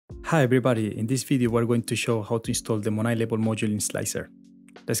Hi everybody, in this video we're going to show how to install the MONAI Label module in Slicer.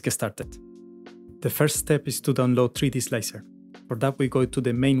 Let's get started. The first step is to download 3D Slicer. For that we go to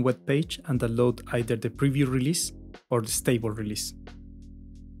the main web page and download either the preview release or the stable release.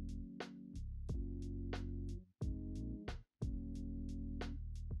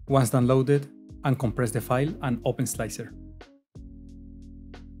 Once downloaded, uncompress the file and open Slicer.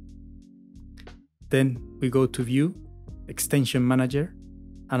 Then we go to View, Extension Manager,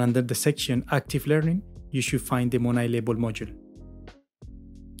 and under the section Active Learning, you should find the MONAI Label module.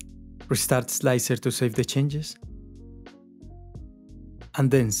 Restart Slicer to save the changes, and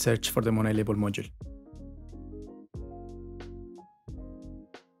then search for the MONAI Label module.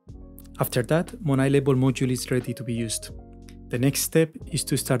 After that, MONAI Label module is ready to be used. The next step is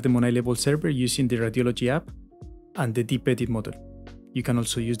to start the MONAI Label server using the Radiology app and the Deep Edit model. You can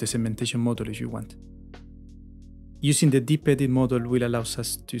also use the segmentation model if you want. Using the Deep Edit model will allow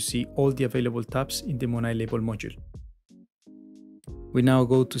us to see all the available tabs in the MONAI Label module. We now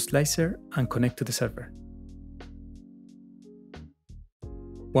go to Slicer and connect to the server.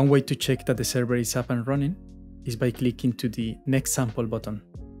 One way to check that the server is up and running is by clicking to the Next Sample button.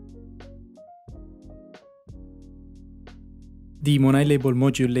 The MONAI Label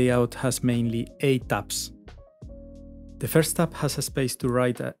module layout has mainly 8 tabs. The first tab has a space to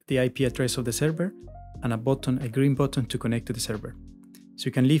write the IP address of the server and a green button to connect to the server. So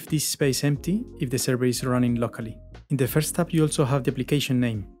you can leave this space empty if the server is running locally. In the first tab you also have the application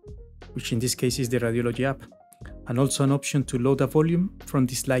name, which in this case is the Radiology app, and also an option to load a volume from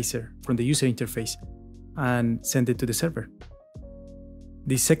the Slicer, from the user interface, and send it to the server.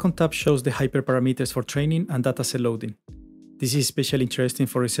 The second tab shows the hyperparameters for training and dataset loading. This is especially interesting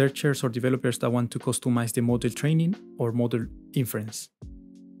for researchers or developers that want to customize the model training or model inference.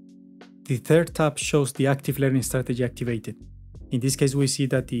 The third tab shows the active learning strategy activated. In this case, we see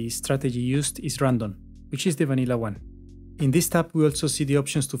that the strategy used is random, which is the vanilla one. In this tab, we also see the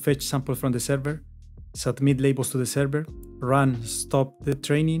options to fetch samples from the server, submit labels to the server, run, stop the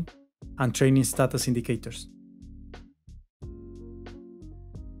training, and training status indicators.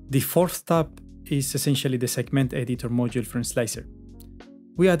 The fourth tab is essentially the segment editor module from Slicer.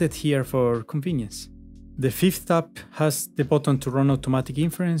 We added here for convenience. The fifth tab has the button to run automatic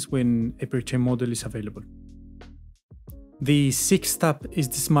inference when a pre-trained model is available. The sixth tab is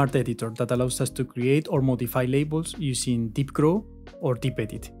the smart editor that allows us to create or modify labels using Deep Grow or Deep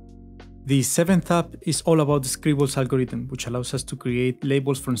Edit. The seventh tab is all about the Scribbles algorithm, which allows us to create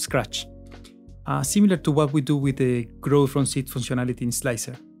labels from scratch, similar to what we do with the Grow from Seed functionality in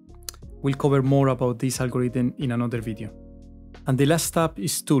Slicer. We'll cover more about this algorithm in another video. And the last tab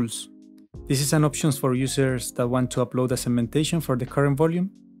is Tools. This is an option for users that want to upload a segmentation for the current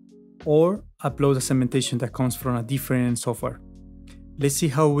volume or upload a segmentation that comes from a different software. Let's see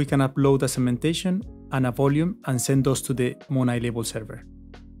how we can upload a segmentation and a volume and send those to the MONAI Label server.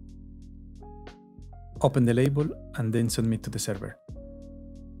 Open the label and then submit to the server.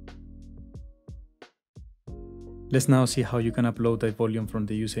 Let's now see how you can upload a volume from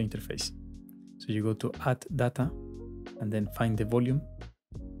the user interface. So you go to Add Data and then find the volume.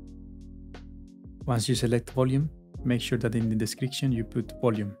 Once you select volume, make sure that in the description you put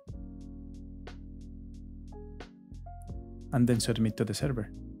volume. And then submit to the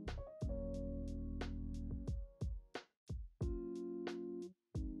server.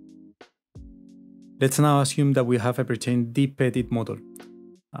 Let's now assume that we have a pre-trained Deep Edit model.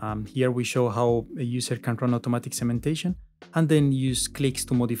 Here we show how a user can run automatic segmentation and then use clicks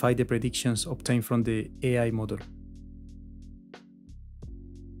to modify the predictions obtained from the AI model.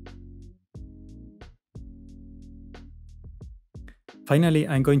 Finally,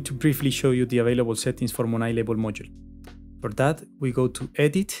 I'm going to briefly show you the available settings for MONAI Label module. For that, we go to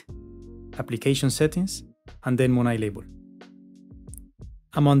Edit, Application Settings, and then MONAI Label.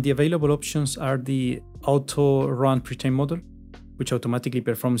 Among the available options are the Auto Run Pre-trained model, which automatically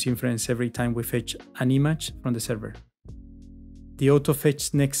performs inference every time we fetch an image from the server. The Auto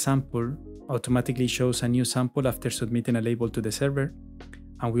Fetch Next Sample automatically shows a new sample after submitting a label to the server.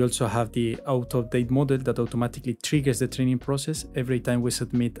 And we also have the Auto Update model that automatically triggers the training process every time we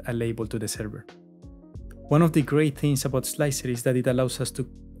submit a label to the server. One of the great things about Slicer is that it allows us to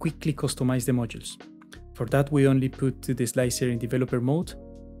quickly customize the modules. For that, we only put the Slicer in developer mode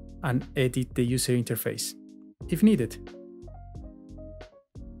and edit the user interface, if needed.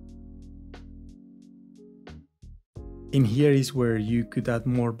 In here is where you could add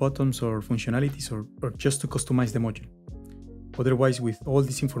more buttons or functionalities or just to customize the module. Otherwise, with all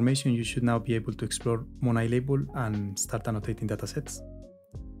this information, you should now be able to explore MONAI Label and start annotating datasets.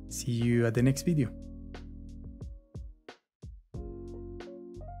 See you at the next video.